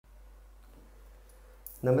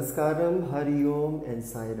Namaskaram, Hari Om and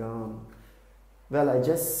Sai Ram. Well, I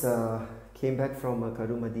just came back from a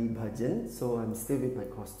Karumadi Bhajan, so I'm still with my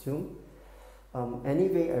costume.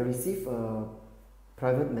 Anyway, I received a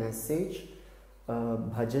private message. A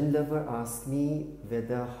Bhajan lover asked me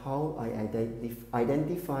how I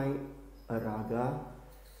identify a raga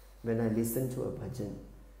when I listen to a Bhajan.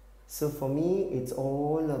 So for me, it's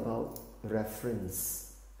all about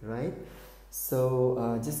reference, right?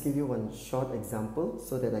 So just give you one short example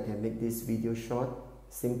so that I can make this video short,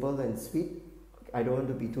 simple and sweet. I don't want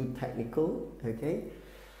to be too technical, okay?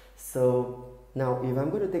 So now if I'm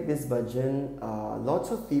going to take this bhajan,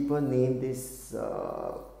 lots of people name this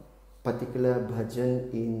particular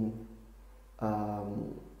bhajan in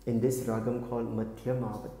this ragam called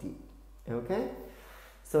Madhyamavati, okay?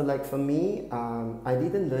 So like for me, I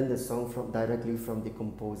didn't learn the song directly from the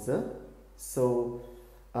composer. So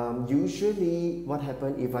usually what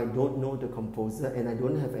happens if I don't know the composer and I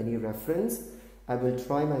don't have any reference, I will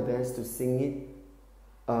try my best to sing it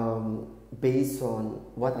based on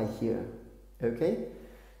what I hear, okay?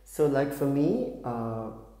 So like for me,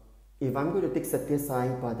 if I'm going to take Satya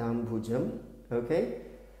Sai Padam Bhujam, okay?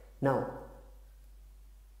 Now,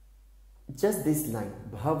 just this line,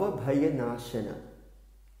 Bhava Bhaya Nashana,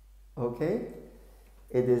 okay?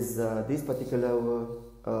 It is this particular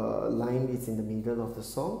line is in the middle of the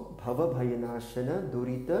song, Bhava Bhaya Nashana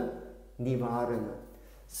Durita Nivarana.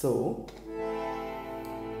 So,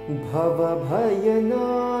 Bhava Bhaya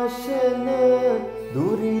Nashana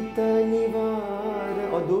Durita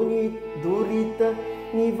Nivarana or Durita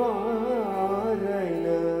Nivarana.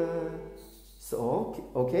 So,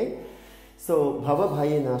 okay. So, Bhava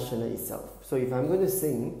Bhaya Nashana itself. So, if I'm going to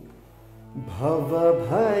sing Bhava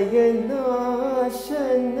Bhaya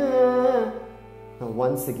Nashana. Now,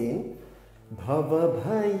 once again, Bhava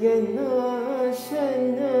Bhaya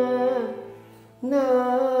Nashana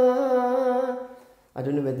Na. I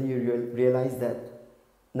don't know whether you realize that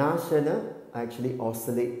Nashana, I actually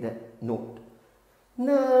oscillate that note.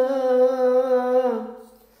 Na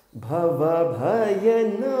Bhava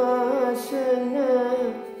Bhaya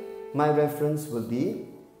Nashana. My reference will be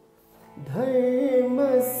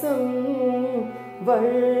Dharma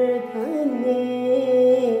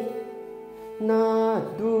Samvardhane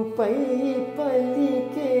Nadu Pai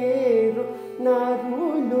Palikero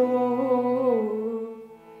Narulu.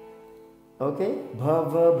 Okay,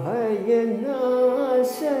 Bhava Bhaya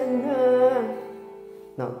Nashana.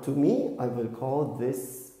 Now, to me, I will call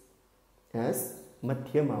this as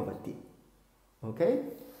Madhyamavati. Okay?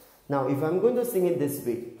 Now, if I'm going to sing it this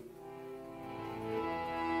way,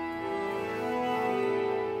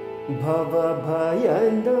 Bhava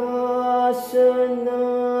Bhaya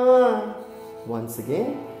Nashana. Once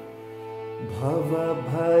again, Bhava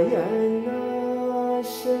Bhaya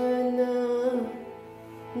Nashana.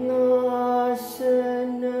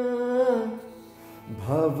 Nashana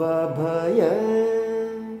Bhava Bhaya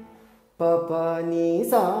Papa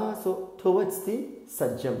Nisa. So towards the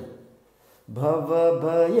Sajjam, Bhava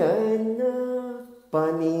Bhaya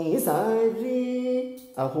Pani Sari.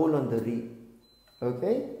 I hold on the Re.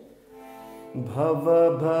 Okay?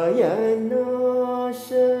 Bhava Bhaya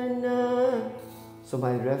Nashana. So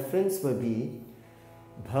my reference will be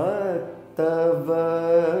Bhakta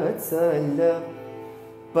Vatsala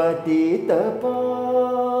Patita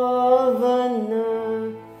Pavana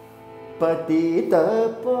Patita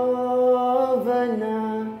Pavana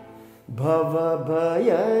Bhava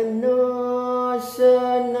Bhaya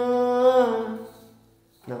Nashana.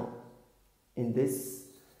 Now, in this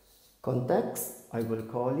context, I will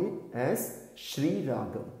call it as Shri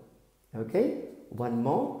Ragam. Okay? One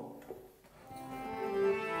more.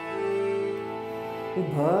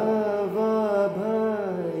 Bhava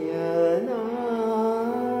Bhaya Nashana.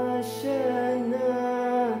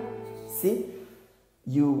 See,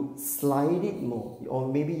 you slide it more, or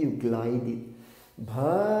maybe you glide it.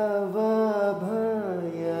 Bhava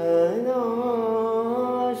Bhaya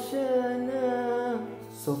Nashana.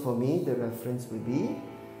 So for me, the reference will be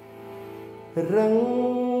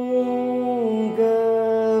Ranga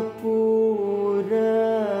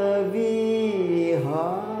Pura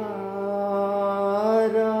Vihara.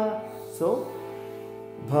 So,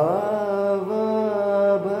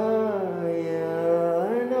 Bhava Bhaya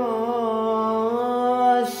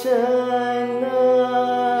Nashana.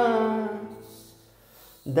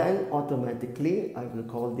 Then automatically I will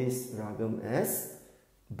call this ragam as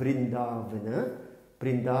Brindavana.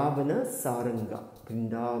 Brindavana Saranga.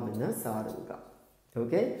 Brindavana Saranga.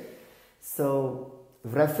 Okay? So,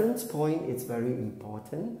 reference point is very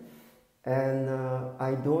important. And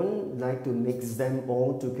I don't like to mix them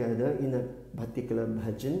all together in a particular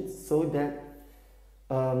bhajan so that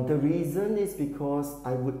The reason is because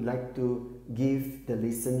I would like to give the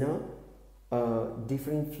listener a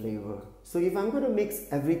different flavor. So if I'm going to mix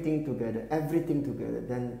everything together,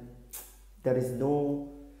 then there is no,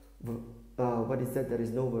 there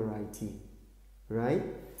is no variety, right?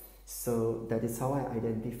 So that is how I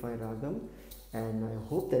identify ragam, and I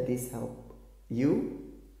hope that this helped you.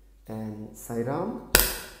 And Sai Ram,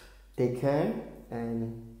 take care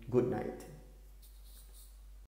and good night.